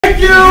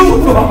Thank you.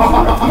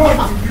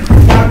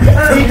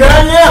 He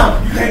done now.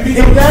 He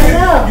done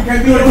now. You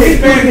can't do it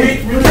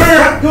again.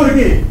 Return. Do it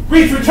again.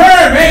 Reach,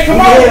 return, man. Come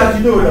on. How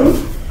you do it, though?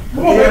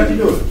 Come on, how you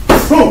do it?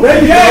 Boom,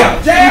 there you go.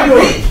 Jab,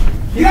 reach.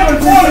 Get out the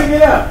corner.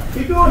 Get out.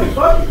 Keep doing it,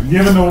 fuck it.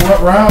 Giving the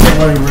round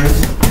away, Rich.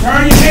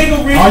 Turn your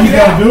angle, Rich. All you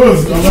gotta do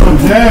is a little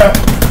jab.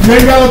 You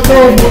ain't gotta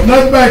throw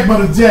nothing back but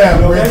a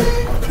jab, Rich.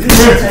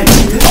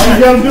 Rich. All you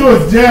gotta do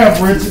is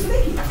jab, Rich.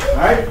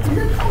 Alright?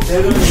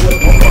 Let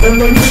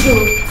me do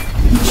it.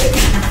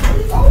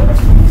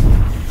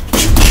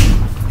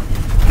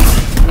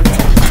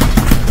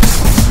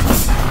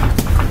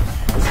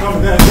 It's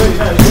coming down.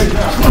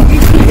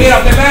 Hit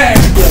up the line.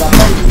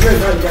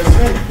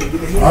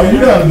 All you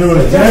gotta do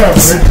is jab,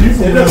 Rich. You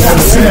can do jab.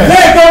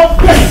 There you go.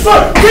 Yes, sir.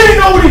 He didn't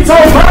know what he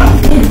talking about.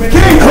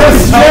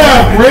 Just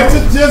jab,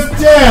 Richard. Just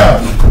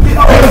jab.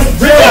 Just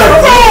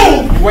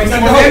jab. Wait,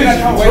 Jab.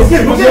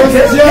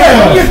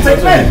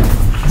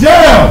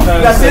 Jab.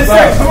 That's it,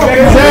 sir. Come on,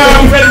 Jab.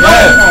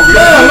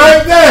 Yeah,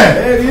 like that.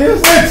 There it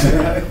is.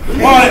 Richard.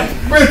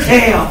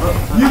 Damn.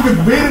 You can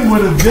beat him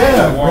with a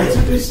jab,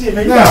 Richard. This shit,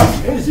 man.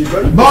 Now, Energy,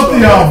 bro. both of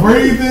y'all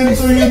breathe in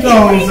through your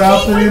nose,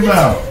 out through your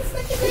mouth.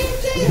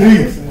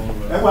 Deep.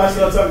 That's why I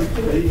started talking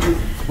to you.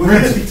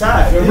 Richard. He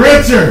tired.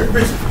 Richard.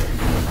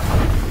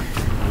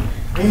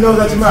 He knows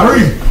that's your mouth.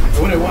 Breathe.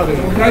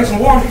 Drink some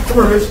water. Come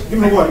on, Rich. Give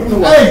me the water. Give me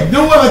the water. Hey, do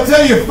what I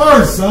tell you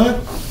first,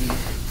 son.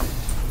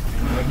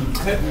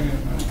 Here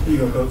you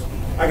go, coach.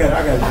 I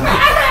got it.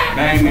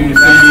 Bang, man.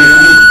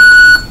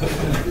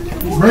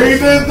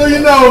 Breathe in through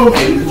your nose.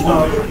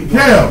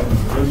 Cal,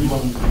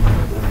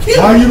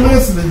 while you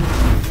listening,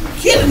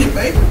 Killing me,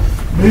 baby.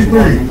 be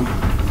breathe.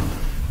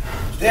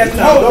 Stay at the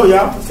Go, hole.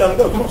 y'all. It's time to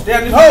go. Come on. Stay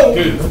at the hole.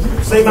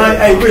 Stay behind.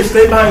 Hey, Rich.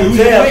 Stay behind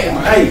your jab.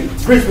 Hey,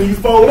 Rich. When you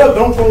fold up,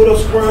 don't fold up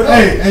square up.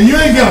 Hey, and you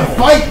ain't gonna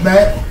fight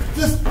back.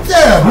 Just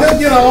jab. He'll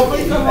get off.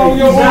 Hey,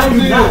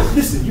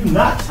 listen, you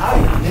not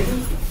tired, nigga.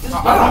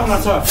 I'm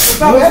not tired.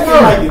 Stop acting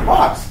like your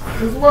box.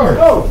 It's work.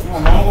 Go.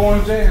 I'm going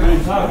to jail.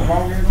 I'm tired.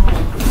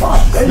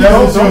 There you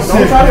go. Stab Don't it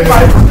to try to your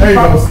fight. shit, there you go.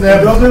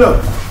 Stab it. Double it up.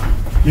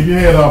 Keep your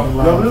head off the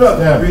line. Double it up,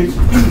 Stab it. Rich.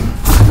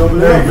 Double it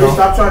There up. you go. Rich,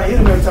 stop trying to hit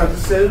him every time.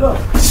 Just set it up.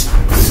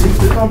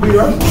 It's gonna be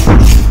right.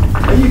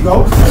 There you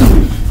go.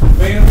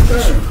 There you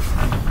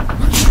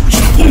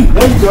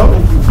go.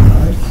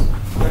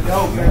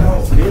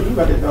 Yeah, you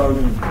got that dog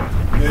in.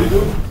 There you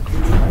go.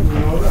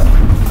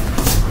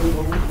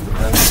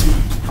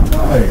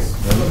 Nice.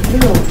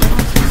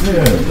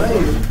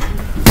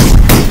 Yeah.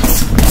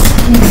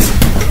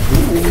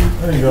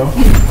 There you go.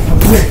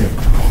 Pick him.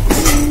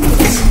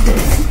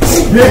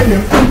 Pick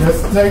him.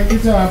 Just take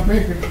your time.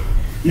 Pick him.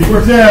 Keep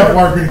your jab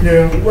working,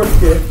 Kim. Work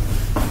there.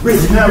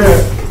 Rich, now,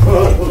 Rich.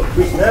 Hold on.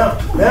 Rich,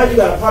 now you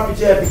gotta pop your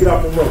jab to get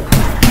off the rope.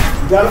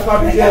 You gotta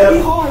pop your jab.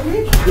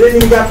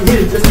 Then you got to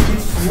hit it just to get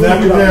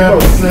Snap your jab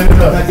and set it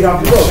up. Now get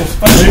off the rope.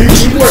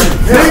 Keep working.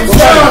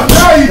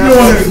 Now you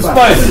doing it.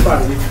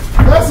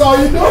 That's all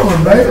you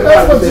doing, baby.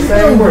 That's what you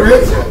do,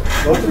 Rich.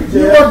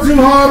 You work too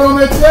hard on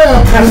that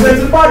jab. Now slam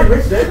to the body,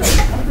 Rich. There you go.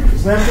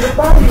 Slam to the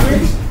body,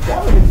 Rich.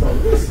 Y'all niggas don't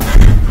listen.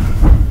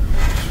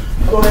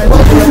 Go ahead.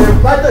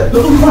 Right there.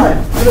 Look at the body.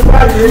 To the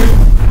body, Rich.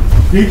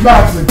 Keep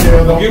boxing, Kim.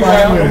 Don't Get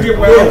fight well. with Get it.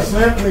 well. Yeah,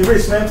 slam to me,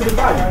 Rich. Slam to the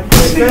body.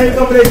 Same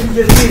combination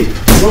you just did.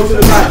 Go to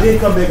the body, then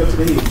come back up to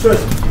the head.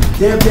 Trust me.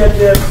 Jab, jab,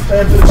 jab.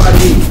 Slam to the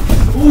body.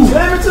 Ooh,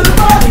 slam it to the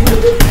body,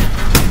 nigga.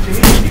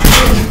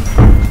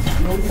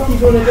 You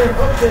doing it there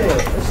up there.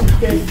 That's what you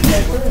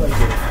can't play like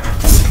that.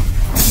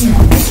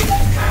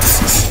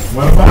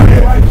 What about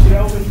that?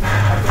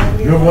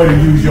 Good way to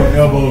use your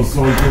elbows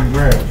so you can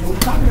grab.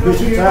 Bitch,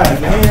 you tired.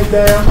 Hands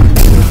down.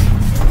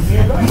 See,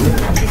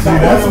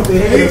 that's what the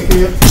head up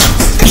here.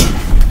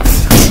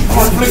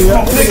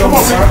 Come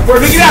on, Rick.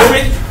 Work it out,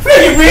 Rick. Flick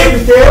it,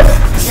 Rick. Get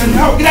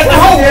out the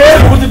hole.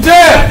 With the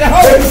jab. Get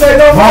out the hole. Say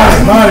no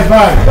Body.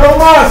 mas. No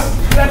mas.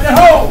 Get out the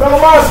hole. No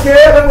mas, kid.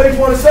 That's what you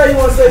want to say. You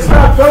want to say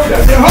stop, coach. Get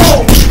out the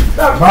hole.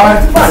 Stop.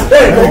 Body.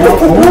 There you go.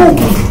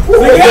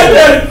 Flick it out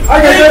there.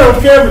 I got that on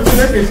camera too.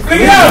 That is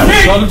Flick it out,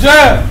 Rick. On the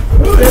jab.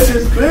 This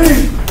is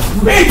clean.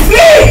 Rick,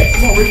 Rick.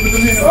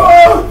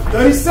 Oh,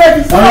 30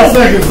 seconds. 30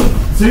 seconds.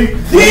 See?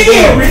 Dig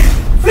in, Rick.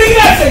 Flick it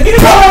out there. Get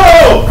it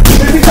out.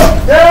 There you go.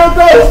 Down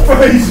goes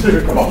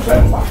Frazier. Come on,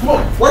 Sam. Come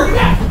on. Work it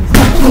out.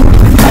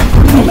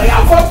 Lay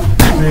out, folks.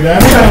 See, that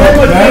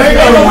ain't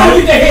gonna Where work.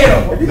 you get the head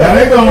up? That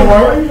ain't gonna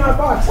Why work. you not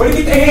boxing? Where you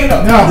get the hand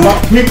up?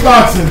 Now, keep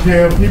boxing,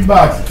 Kim. Keep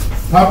boxing.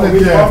 Pop that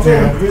jab, Walk to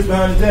him. Kim. Rich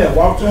behind the jab.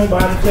 Walk to him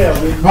behind the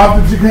jab. Rich. Pop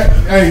the jab.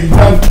 Hey, you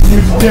gotta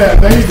use the jab.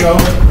 There you go.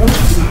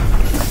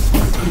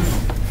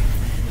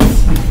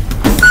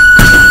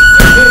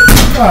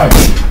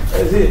 Nice.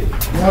 That's it.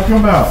 Now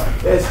come out.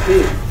 That's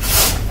it.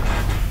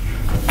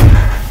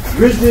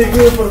 Rich did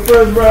good for the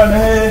first round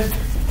and a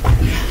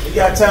half. He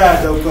got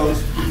tired though, coach.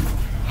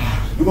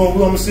 We're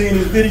gonna see in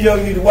this video.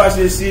 You need to watch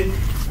this shit.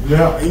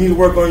 Yeah. You need to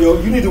work on your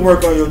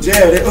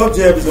jab. That up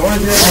jab is the only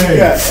jab you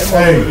got. That's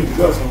why you need to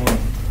go somewhere.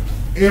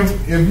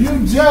 If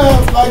you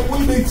jab like we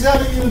be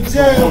telling you to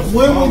jab,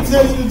 when we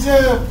tell you to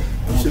jab,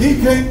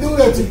 He can't do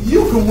that to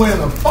you. You can win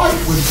a fight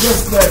with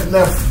just that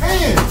left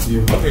hand.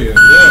 Yeah,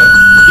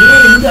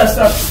 you gotta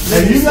stop.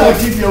 And you gotta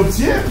keep your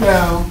chin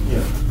down.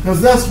 Yeah. Because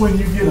that's when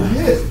you get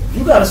hit.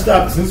 You gotta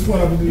stop. This is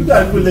what I need. You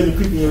gotta quit letting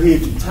creep in your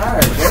head. You're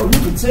tired, bro. You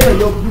can tell,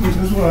 yo. This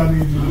is what I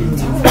need you to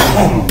do.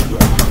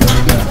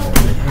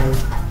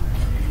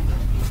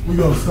 We're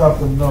gonna stop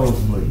them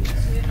nosebleeds.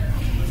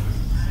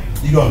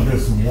 You're gonna get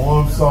some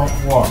warm, salt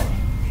water.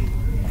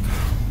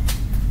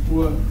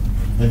 What?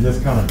 And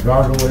just kind of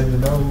gargle in your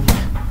nose.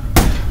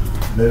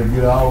 Let it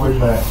get all the way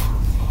back.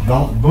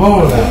 Don't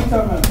blow it out.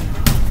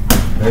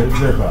 Let it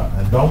drip out.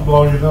 And don't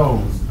blow your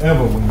nose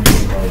ever when you do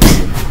it. Right?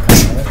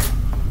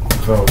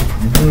 So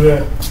you do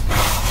that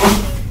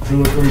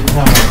 2 or 3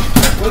 times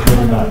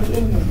every night.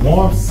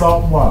 Warm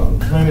salt and water,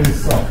 plenty of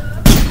salt.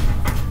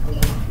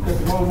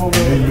 And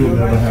then you'll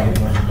never have a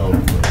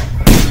nose bleed.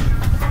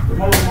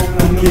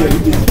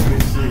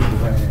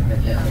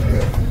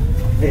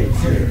 Hey,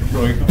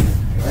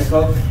 hey,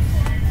 coach.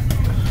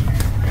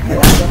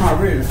 I'm not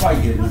ready to fight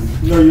yet.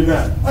 No, you're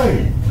not.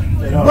 Hey,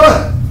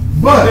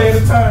 but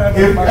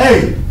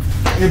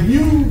if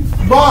you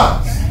box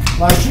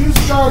like you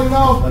started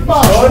off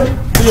boxing,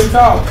 Real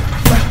talk.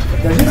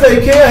 Now, you say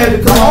Kel had to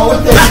come on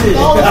with that shit.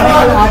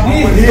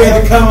 He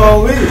had to come on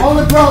with it.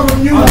 only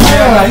problem you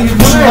have.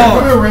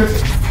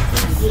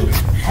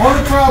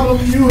 Only problem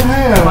you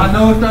have. I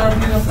know it's not a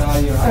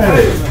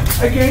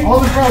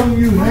Only problem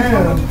you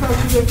have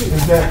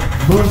is that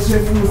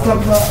bullshit we was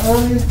talking about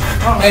earlier.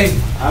 Hey,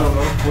 I don't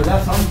know. well,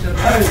 that's something.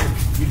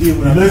 You did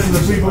what You I listen to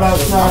people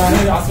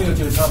outside. I see what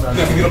you're talking about.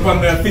 Get up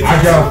under that 50. I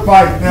got to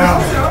fight now.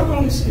 I'm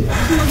going to shit.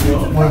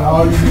 When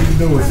all you need to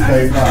do is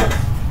stay box.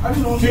 What's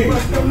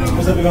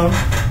up, you going?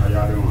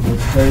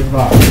 Just stay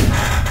box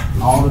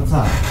all the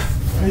time,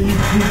 and you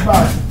keep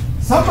boxing.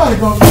 Somebody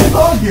gonna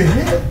get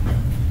hit.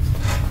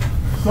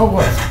 So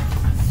what?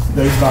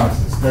 Stay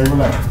boxing. Stay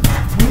relaxed.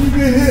 When you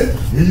get hit,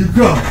 here you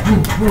come.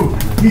 Woo, woo.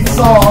 He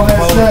saw all that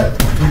shit.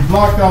 He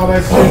blocked all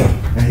that shit,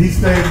 and he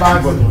stayed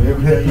boxing.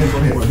 Hit. He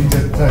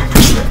just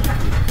touched you.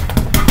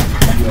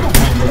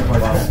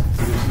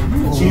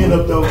 Chin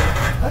up though.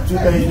 2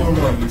 things you don't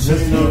know. You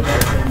chin up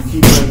and you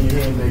keep letting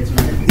your hand back to you.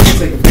 He can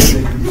take a break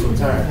because you're so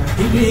tired.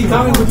 He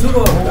coming with 2 of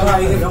them. That's why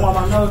he got my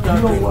nose down.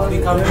 He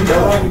coming with 2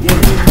 of them.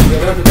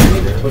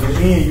 But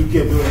again, you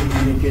kept doing it. You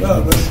didn't get it.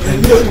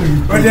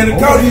 But then the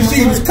coach, you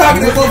see, he was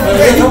cocking that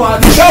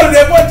motherfucker. He showed him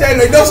that one time,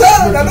 like, no,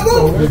 sir, not the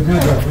move.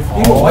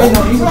 He was waiting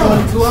on. He was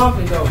doing it too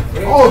often though.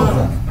 All the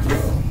time.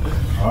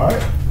 All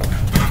right.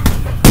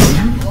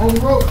 You on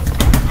the road.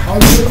 All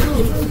you gotta do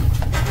is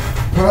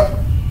cut.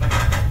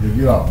 You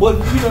get off. But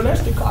you know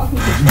that's the coffee.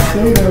 You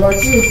stay there like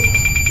this.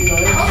 You know,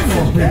 I'm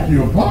gonna pick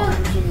you apart.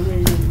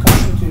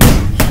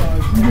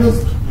 You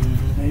just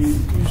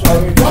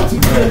every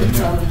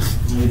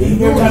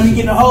time you get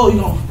in the hole, you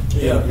know.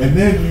 Yeah. and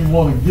then you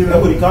want to get That's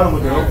up. what he caught him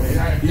with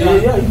that. Yeah,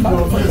 you caught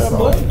him with that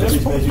butt. That's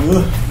what made you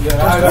up.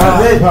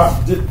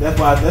 That's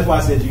why I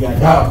said you got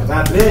caught. Because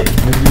I bet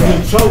you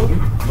didn't choke him.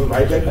 Go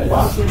right back to the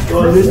box.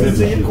 Or listening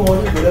to your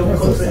corner. Whatever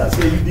coach said, I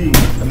said you did.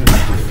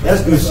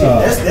 That's good shit.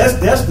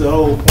 That's the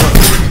whole point.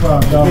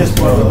 The best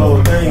part of the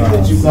whole thing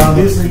that you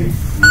listen.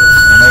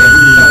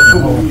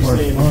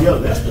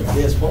 That's the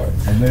best part.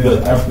 And then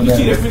Look, after you that,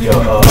 see that video?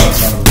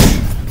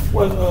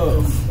 What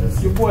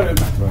your boy that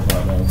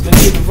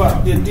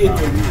did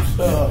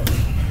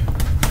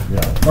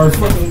the first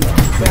fucking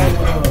thing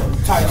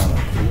with Tyson?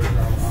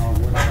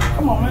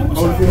 Come on, man.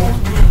 What's up?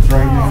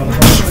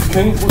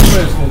 training.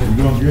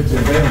 You're gonna get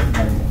your dad.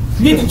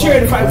 Did the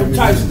charity fight with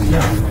Tyson?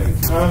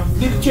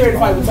 Did the charity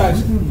fight with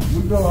Tyson?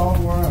 We go all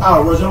around.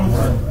 Oh, Roger, I'm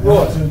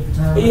What?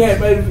 He had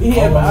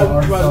my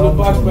little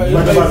box, but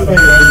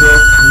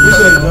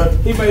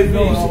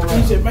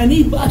he said, man,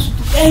 these boxers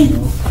today,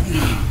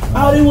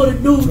 all they want to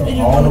do is they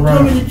just want to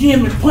come in the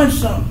gym and punch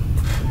something.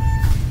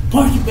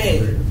 Punch your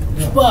bag.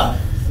 Spar.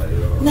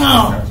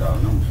 No.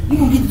 You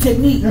gonna get the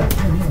technique.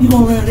 You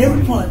gonna run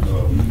every punch.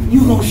 You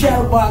gonna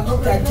shadow box. I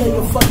tell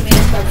your fucking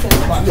ass stop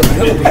shadow box.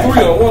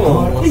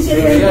 3-on-1. He said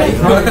it ain't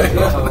right.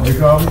 They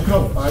call me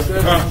coach. I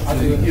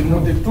think he hit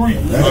 3.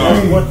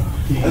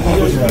 He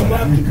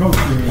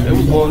coached me. It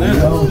was going there.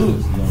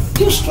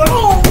 You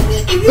strong.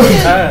 If you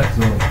can.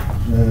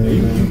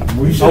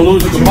 Don't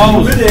lose your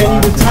composure.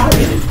 I'm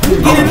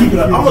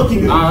gonna keep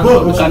it in the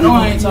book. I know I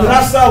ain't tired. But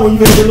I saw when you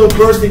had your little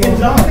bursting in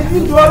John. You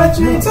do all that,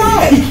 you ain't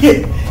tired.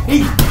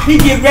 He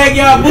get back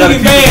y'all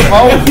boogie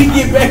bad. He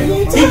get back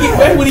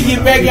when he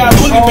get back y'all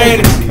boogie bad.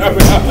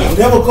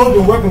 Whatever coach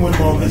been working with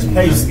him on his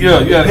pace.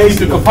 Yeah, keep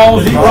the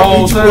composure the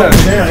whole time.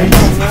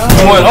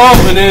 Going up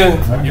and then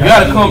you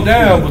gotta come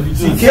down, but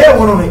See, Kel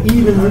went on an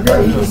even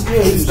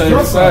scale. He stay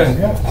the same.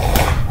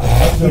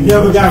 He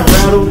never got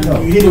rattled.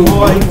 You hit him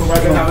hard, he went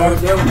right back.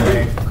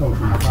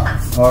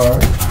 All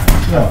right.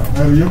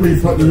 Yeah, and you'll be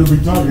talking to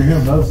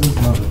him. That's his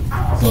number.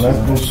 So that's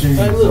Coach King.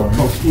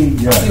 Coach King.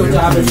 Yeah. See what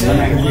y'all been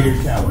saying. He'll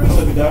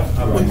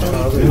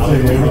tell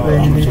you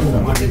everything you need to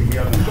know.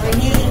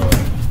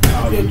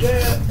 that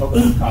jab.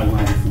 Okay.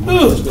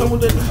 Come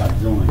with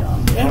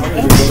that.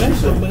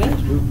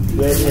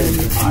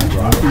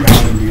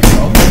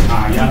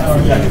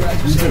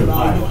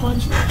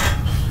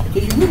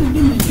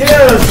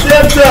 Kel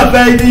stepped up,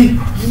 baby.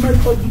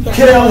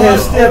 Kel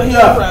has stepped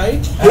up.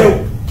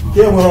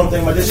 Kel went on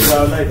thing about this shit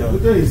all night though. He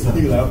was like,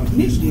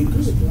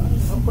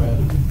 I'm proud of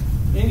him.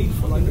 And he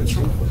feel like a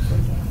true.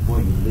 boy,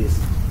 you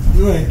listen.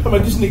 You ain't. How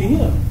about this nigga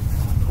here?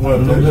 What?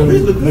 He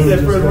looked good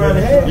that first round and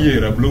a half. Yeah,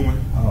 that blue one.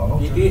 Oh,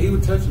 okay. He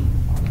would touch him.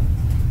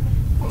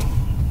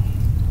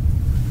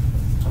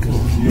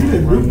 You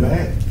didn't do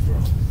that, bro.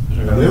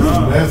 This is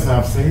the best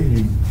I've seen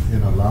you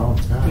in a long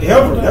time.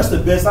 Ever. That's the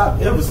best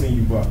I've ever seen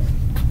you, bro.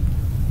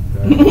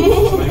 I ain't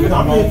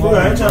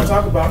trying to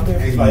talk about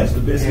it. Like, that's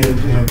the best.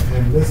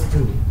 And listen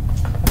to it.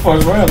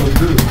 First round looked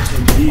good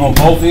on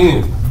both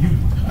ends. You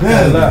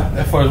better.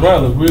 That first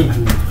round looked real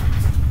good.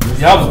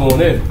 Y'all was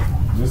going at it.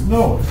 Just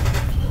know it.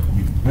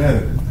 You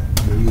better than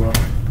that. You are.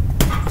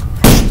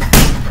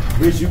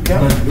 Rich, you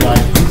count. But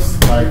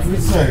like we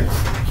say,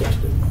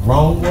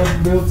 Rome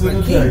wasn't built in a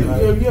day.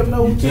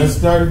 You just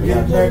started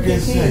getting back in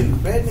shape.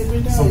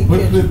 So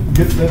let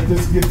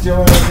this get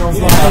your ass on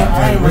fire.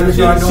 I ain't really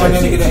start doing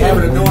that to get a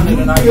habit of doing it,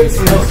 and I get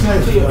You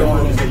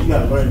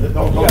gotta learn that.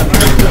 Don't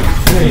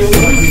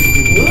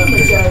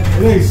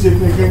it ain't shit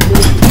they can't do.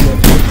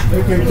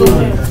 They can't do it.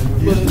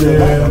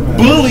 Yeah, man.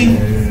 Bully.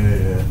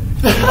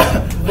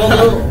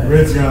 Yeah.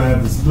 Rich gonna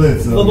have to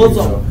split something.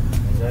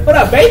 What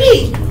up,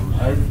 baby?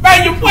 Man,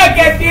 your boy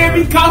goddamn,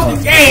 he cost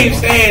the game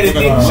saying it,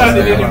 nigga,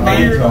 something in the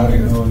mirror.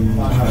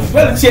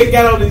 Belichick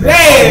got on his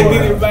ass,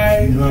 nigga,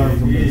 man. You learn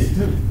from this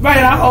too.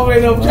 Man, I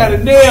always up trying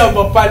to nail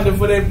my partner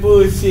for that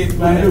bullshit,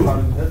 man.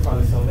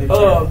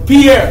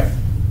 Pierre.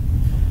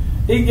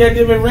 He got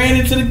them and ran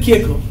into the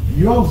kicker.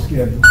 You on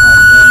schedule.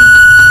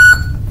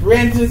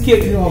 Ran into the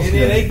kicker. And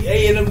then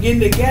they ended up getting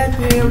the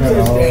goddamn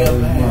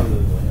touchdown, man.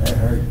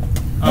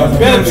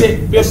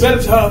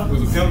 Belichick, huh?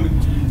 Was it penalty?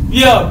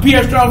 Yeah,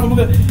 Pierre Strong,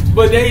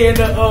 but they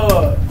ended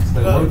up,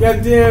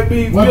 goddamn,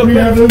 being What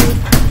Pierre do?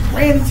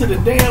 ran into the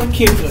damn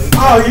kicker.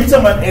 Oh, you talking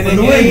about And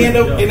New they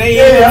England? end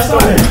up, I saw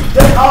that.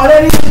 Oh,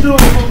 that is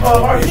dude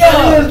from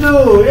Yeah. dude.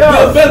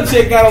 Bill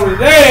Belichick got on his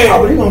Oh, ass.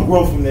 but he gonna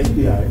grow from there. He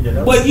be alright.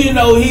 Yeah, But you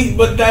know,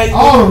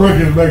 All the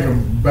rookies make them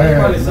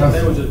bad.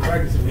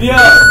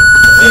 yeah.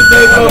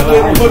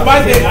 But my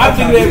thing, I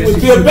think that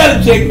with Bill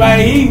Belichick, man,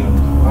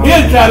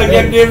 he'll try to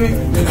get them.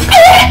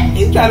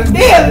 He's trying to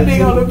nail the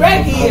nigga on the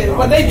back end,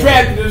 but they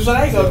drafted him, so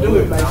they ain't gonna do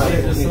it like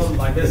that.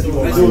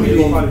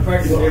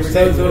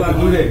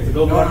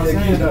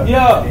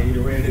 Yeah.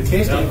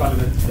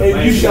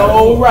 And you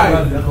sure right.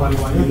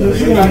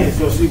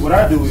 So see, what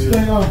I do is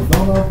Stay on,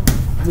 don't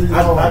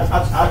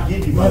I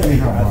give you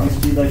money. I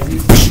just be like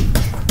this.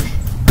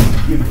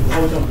 Give you the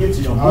whole time, get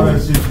to you. all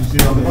that shit you see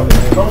on the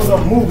As long as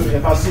I'm moving,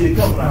 if I see it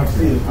coming, I can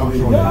see it. I'm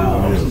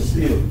I'm just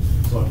still.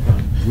 So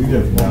We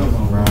just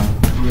bouncing around.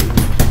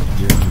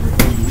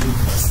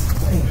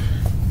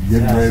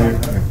 Getting ready and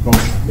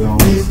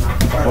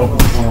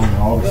focus on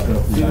all the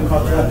stuff we got.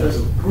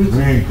 We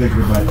ain't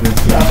thinking about this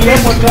See, stuff.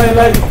 that's one thing,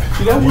 like,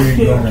 see, that's We what ain't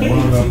Kenny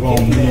gonna run up on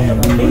me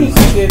and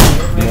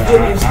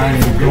I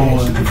ain't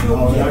going and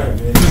all that.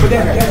 But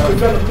that's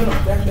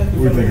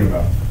developmental. We're thinking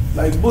about.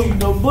 Like, bully,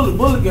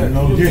 bully got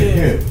No, get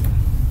hit.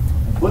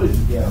 bullets.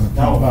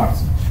 Top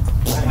boxing.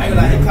 I ain't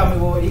like he coming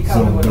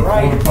with the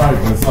right. For the fight,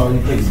 that's all you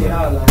think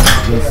about.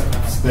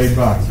 Just stay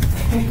boxing.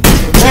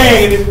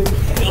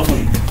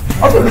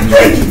 I'm gonna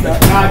change you now.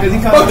 Nah, cause he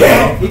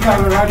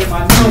coming right in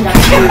my nose.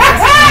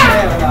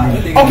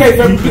 Okay,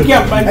 so be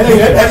careful, man.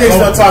 That nigga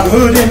start talking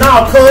hood. Then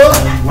now, cuz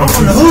I'm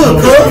from the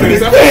hood,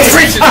 cuz.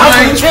 Trenches, I'm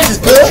man. from the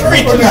trenches, cuz.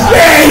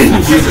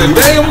 She said,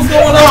 damn, what's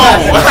going on?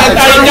 I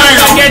thought you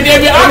like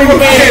goddamn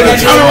Aquaman.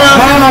 Turn around,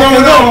 what's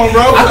going on,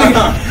 bro?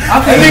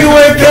 That nigga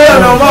went there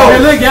no more. Hey,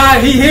 look, y'all,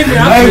 he hit me.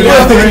 I'm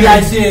thinking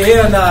that shit.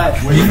 Hell nah.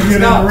 When you get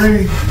in the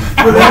ring,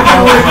 But that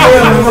nigga went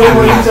there no more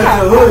when you touch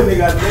the hood,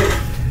 nigga.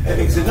 That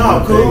nigga said,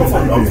 "No, cuz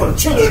I'm from the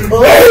trenches, cuz."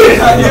 What's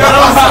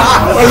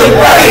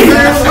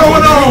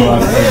going on?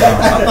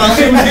 I thought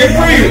she was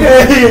getting real.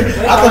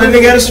 I thought the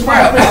nigga had a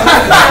sprout.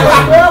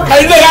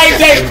 Hey, look, I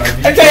tell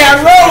you, I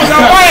rose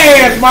on my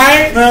ass,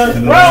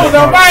 man. Rose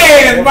on my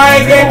ass, man.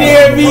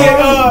 Goddamn me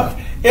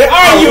and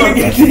argue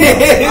against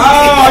it.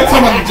 Oh, you talking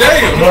about the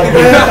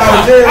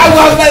jail? I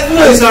was like,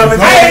 look,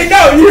 I ain't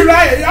know. You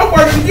right? I'm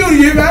working for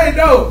you. I ain't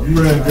know.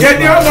 you ran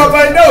Goddamn, I'm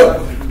like,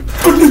 no.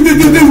 and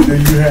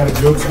you had a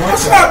good one.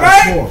 What's up,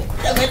 man?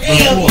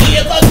 Damn, oh,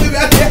 shit.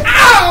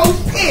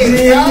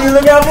 You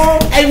look out for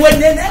him? Hey,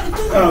 wasn't that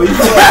Oh, you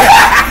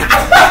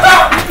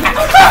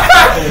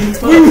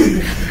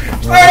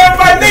man,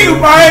 my nigga,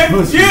 man.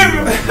 Jimmy.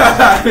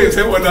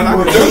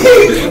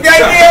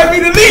 Goddamn me,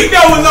 the league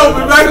door was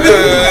open, man.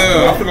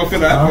 I'm gonna open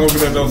that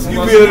door. You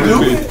be able to do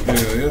it?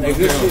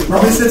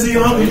 Let me sit to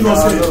your uncle. You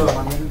gonna sit?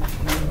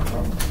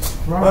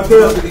 Right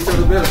there. Let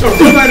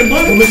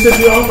me sit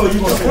to your uncle. You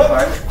gonna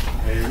sit?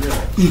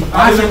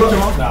 I say what you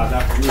want.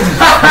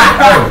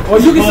 Or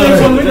you can say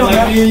something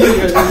like me and you.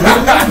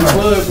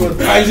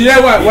 I see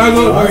that. Why? I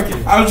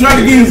was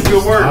trying to get you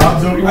good work. I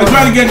was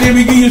trying to get them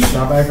to give you.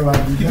 Stop acting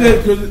like you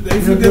Because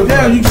if you get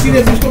down, you can see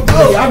that bitch go.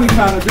 Hey, I be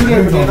trying to do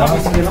that, but then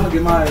I'm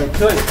get my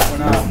cut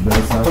when I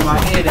put my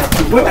head up.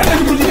 Well, not that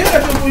you put your head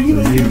up, but you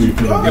know, you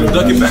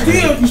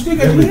still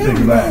got your head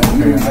back.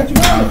 You got your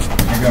head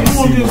back. You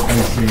want this?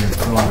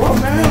 Well,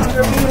 man,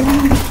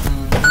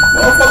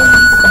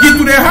 get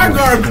through that hot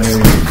guard.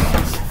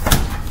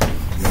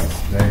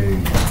 They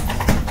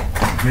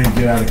can't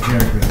get out of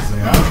character and say,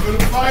 I'm going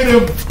to fight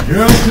him.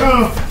 Here I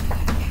come.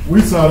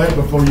 We saw that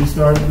before you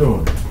started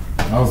doing it.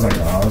 I was like,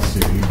 oh,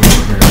 shit, he's going to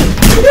carry it.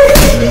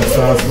 Then I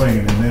started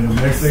swinging, and then the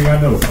next thing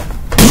I know,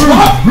 I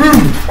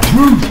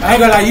ain't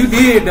gonna lie, you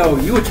did though.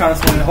 You were trying to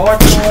swing hard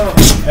to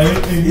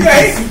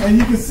and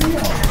you can see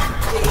all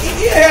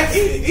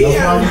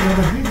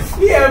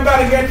He had about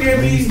a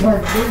goddamn me.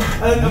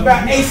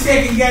 About 8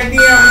 seconds goddamn me.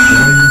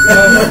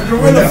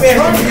 Gorilla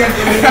fashion.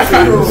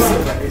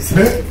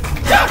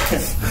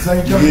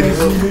 Same you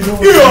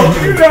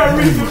not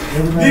reason.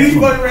 Did he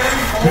go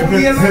around?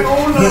 He has like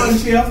old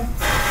lunch here.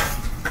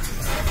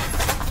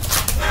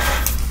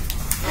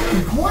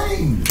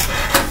 Queen.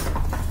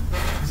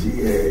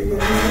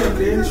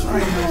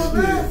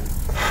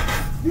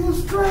 You was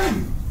straight.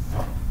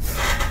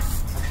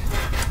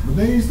 But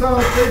then you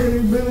start thinking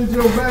you been at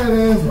your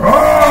badass.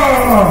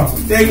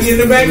 They get in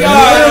the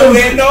backyard.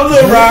 They don't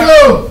look right.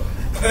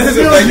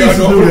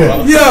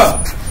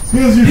 Yeah.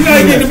 You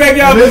gotta get in the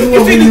backyard.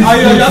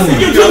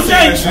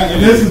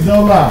 This is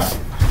no lie.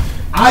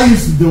 I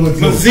used to do it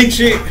too. Zeke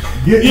shit.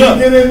 Get in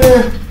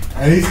there,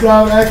 and he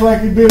started acting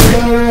like he been a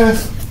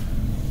badass.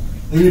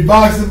 He be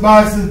boxing.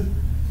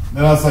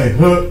 Then I say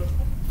hook.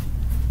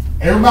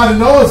 Everybody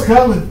knows it's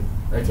coming.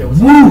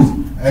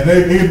 Woo! And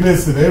he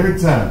missed it every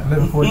time.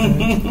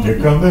 Here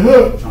come the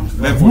hook.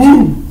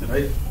 Woo!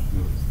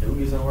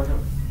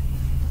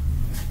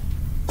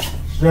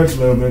 Stretch a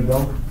little bit,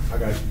 though. I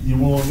got you. You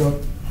want to go?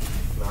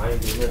 No, I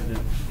ain't doing nothing.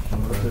 I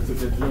took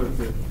that drug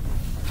test.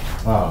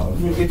 Oh, I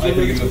think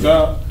it's the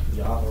top.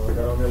 Yeah, I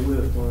got on that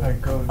wheel.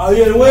 Oh,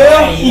 yeah, the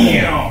well?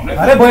 Yeah.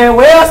 That boy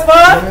Lions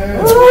Spar?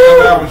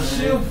 That was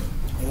shit.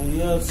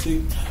 Yeah,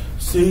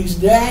 six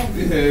that.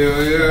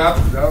 Yeah. I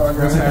got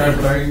tired,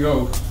 but I ain't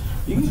go.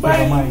 You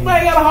bang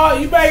got a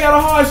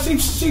hard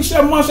 6,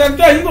 7 months after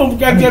that. You gonna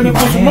goddamn me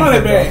put some money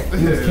back.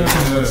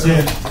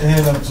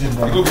 hand up, chin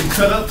down. You gonna be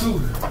cut up too.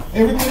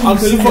 Everything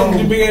Until you fucking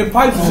the big ass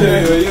pipes.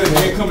 Yeah. You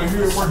ain't coming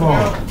here working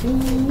out.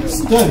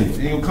 Study.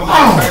 You ain't gonna come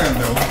out time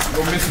though. You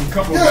gonna miss a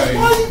couple days.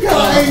 Why you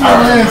gotta aim your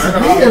ass at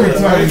me every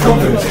time you come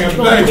to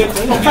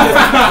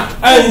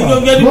Hey, you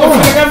gonna get the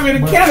fuck up in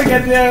the county,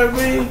 goddamn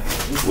me.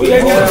 We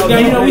ain't got, you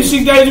know, we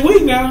 6 days a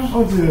week now.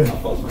 We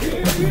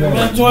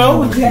gonna enjoy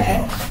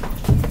overtime.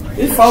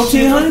 It's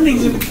 1,400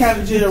 niggas in the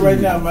county jail right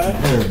now, man.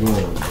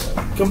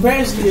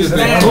 Comparison is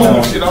down.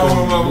 Cool shit, I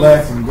don't want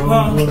Relax and go.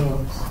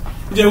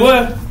 You did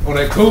what? on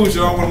that cool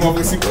shit, I don't want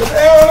to see what the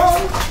hell.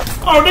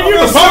 Oh, nigga, you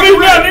the police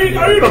now, nigga?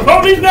 Are you the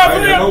police now for I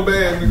ain't them? no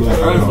bad nigga.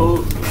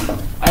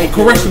 Hey,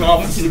 Correctional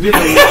officer. I'm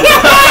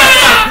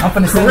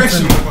finna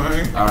Correctional,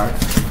 man. Alright.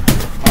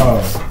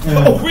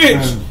 Oh,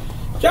 Rich.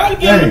 Y'all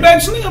get in the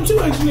back slim too,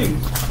 ain't you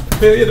niggas?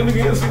 Hell yeah, them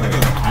niggas slam.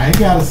 I ain't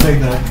gotta say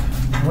nothing.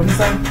 What did he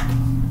say?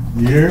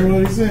 You heard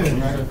what he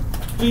said, right?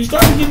 You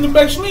started getting the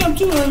back slim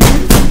too, ain't you?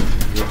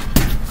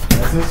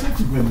 That's that shit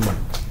you been doing.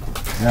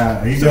 Now,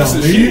 he So gonna that's the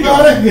leave shit.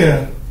 out of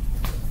here.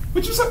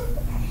 What you say?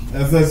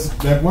 That's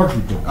that work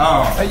you do.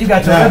 Oh. Hey, you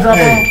got your Now, red drop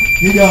hey, on?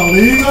 he gonna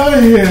leave out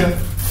of here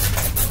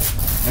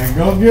and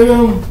go get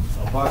him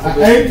an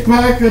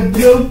 8-pack of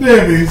Dill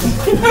Debbie's.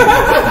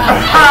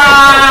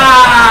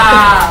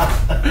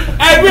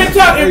 Hey, Rich,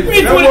 if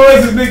Rich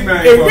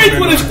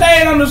would have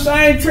stayed on the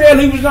same trail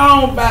he was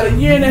on about a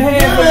year and a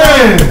half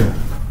ago, Man,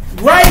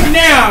 right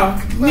now,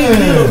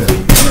 nigga,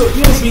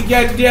 you'll be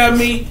goddamn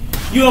me.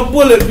 Your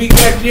bullet be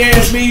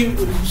goddamn me.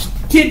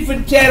 Tit for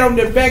tat on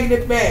the back of the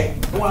bag.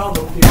 Well, I don't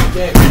know tit for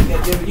tat.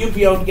 Goddamn, you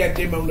be on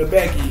goddamn on the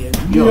back end.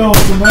 you on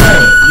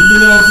somebody. You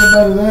been on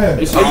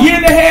somebody's ass. A year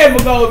and a half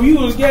ago, if you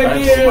was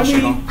goddamn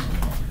me,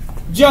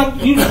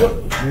 jumped, you a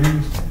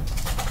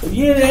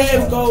year and a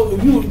half ago,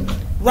 if you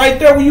right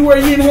there where you were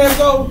a year and a half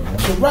ago,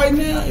 so right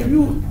now, if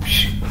you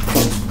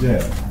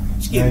Jab.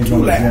 it's getting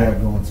too loud.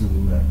 Jab going too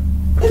loud.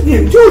 It's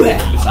getting too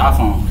loud. It's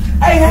iPhone.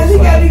 Hey, has he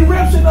got any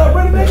reps in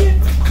running back in?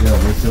 Yeah,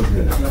 we're still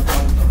good.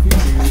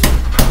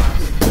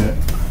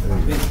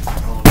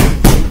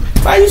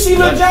 Why you see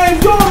little James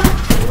Jordan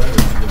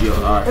in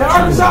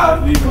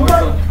Arkansas? He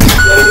got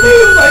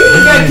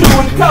you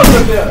with the coach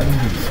up there.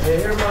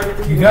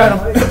 You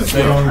got him.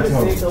 Stay on your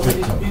toes.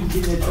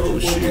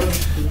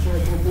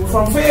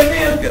 From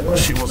Fayetteville?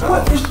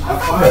 What? I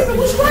thought it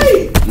was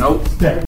straight. Nope. Step.